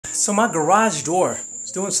So my garage door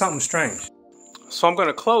is doing something strange. So I'm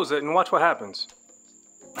gonna close it and watch what happens.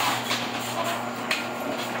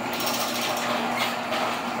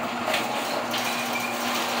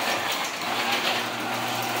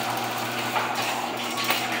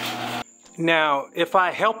 Now, if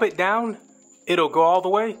I help it down, it'll go all the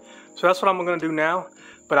way. So that's what I'm gonna do now.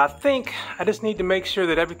 But I think I just need to make sure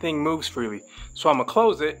that everything moves freely. So I'm gonna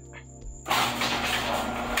close it.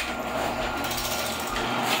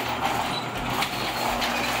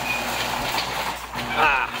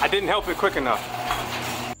 I didn't help it quick enough.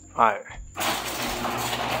 All right.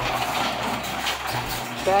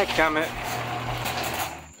 Dadgummit.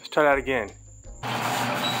 Let's try that again.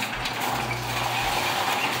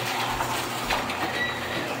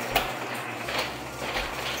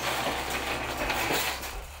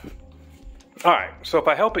 All right, so if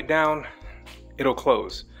I help it down, it'll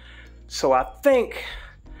close. So I think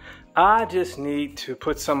I just need to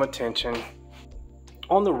put some attention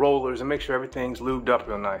on the rollers and make sure everything's lubed up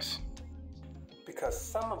real nice. Because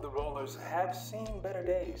some of the rollers have seen better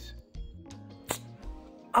days.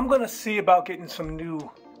 I'm gonna see about getting some new,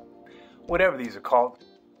 whatever these are called,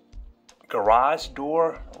 garage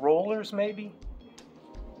door rollers maybe?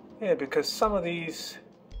 Yeah, because some of these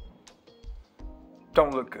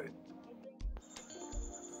don't look good.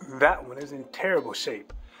 That one is in terrible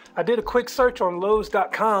shape. I did a quick search on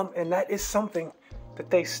Lowes.com and that is something that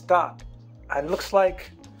they stock. It looks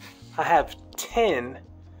like I have 10,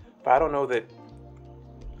 but I don't know that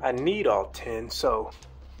I need all 10, so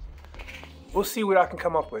we'll see what I can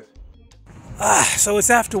come up with. So it's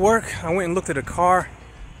after work. I went and looked at a car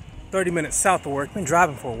 30 minutes south of work. Been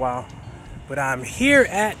driving for a while, but I'm here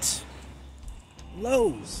at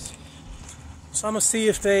Lowe's. So I'm gonna see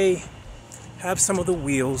if they have some of the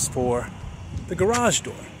wheels for the garage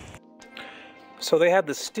door. So they have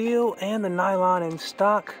the steel and the nylon in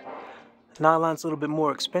stock. Nylon's a little bit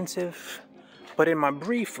more expensive, but in my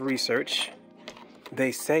brief research,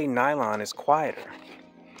 they say nylon is quieter.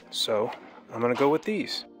 So I'm gonna go with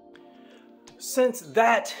these. Since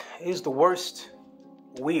that is the worst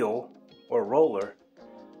wheel or roller,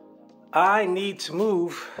 I need to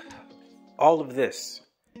move all of this.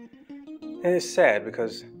 And it's sad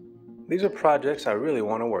because these are projects I really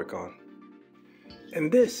want to work on.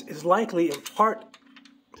 And this is likely in part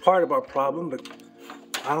of our problem, but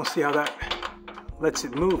I don't see how that lets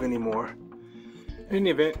it move anymore. In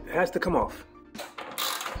any event, it has to come off.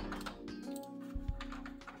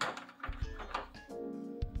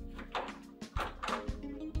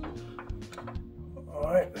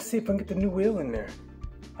 Alright, let's see if I can get the new wheel in there.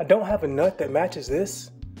 I don't have a nut that matches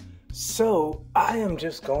this, so I am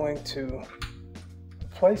just going to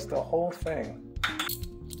replace the whole thing.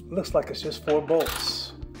 Looks like it's just 4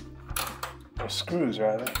 bolts, or screws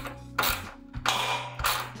rather.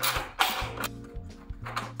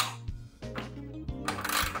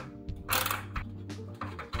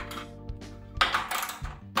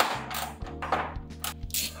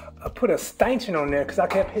 I put a stanchion on there because I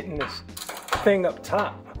kept hitting this thing up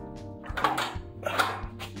top.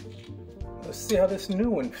 Let's see how this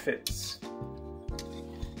new one fits.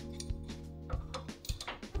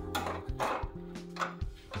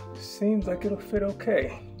 Seems like it'll fit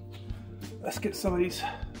okay. Let's get some of these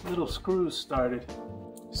little screws started.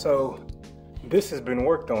 So this has been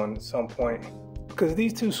worked on at some point because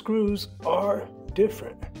these 2 screws are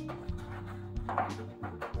different.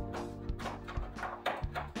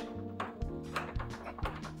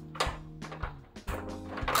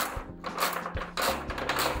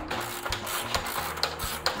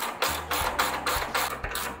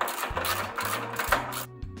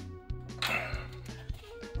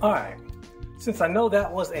 All right, since I know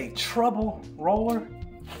that was a trouble roller,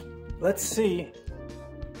 let's see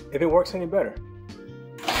if it works any better.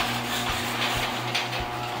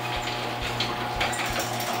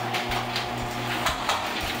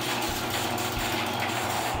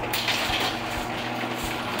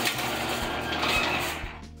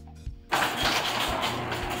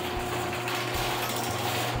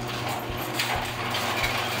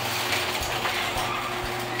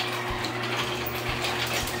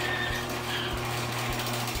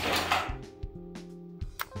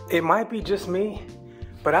 It might be just me,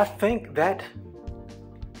 but I think that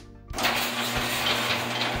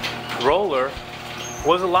roller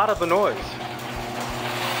was a lot of the noise.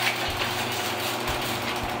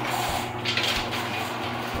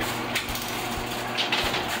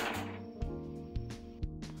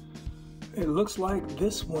 It looks like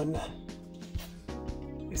this one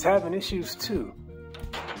is having issues too.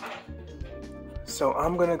 So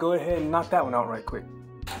I'm gonna go ahead and knock that one out right quick.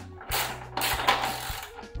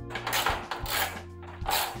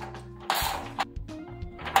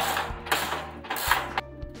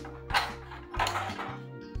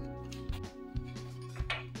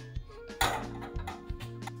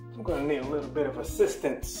 gonna need a little bit of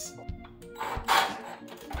assistance.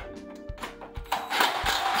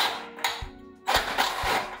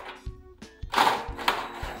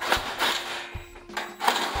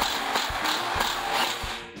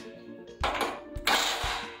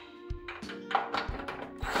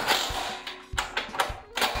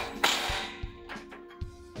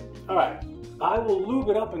 All right, I will lube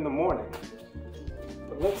it up in the morning,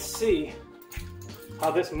 but let's see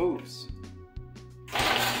how this moves.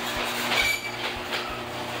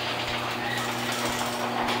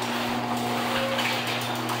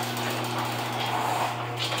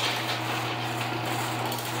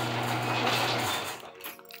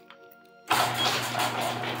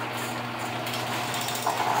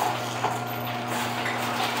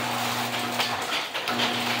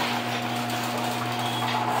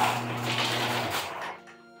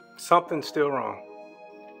 Something's still wrong.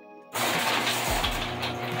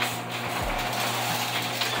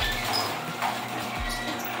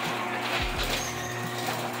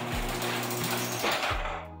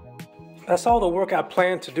 That's all the work I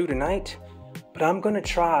plan to do tonight, but I'm gonna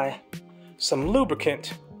try some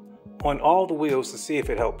lubricant on all the wheels to see if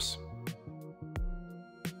it helps.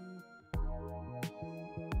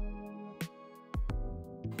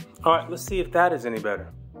 All right, let's see if that is any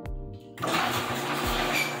better.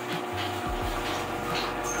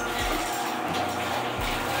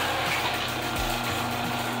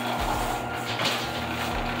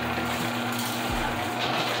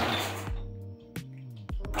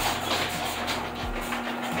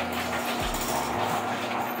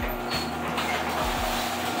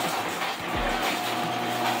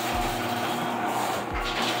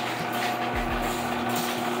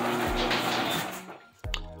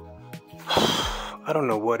 I don't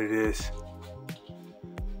know what it is.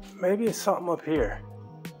 Maybe it's something up here.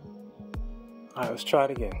 All right, let's try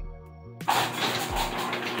it again.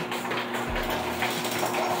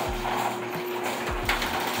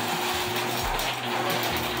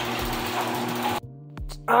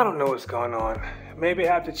 I don't know what's going on. Maybe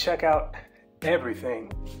I have to check out everything.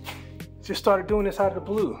 Just started doing this out of the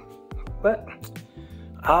blue. But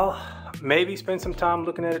I'll maybe spend some time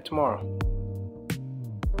looking at it tomorrow.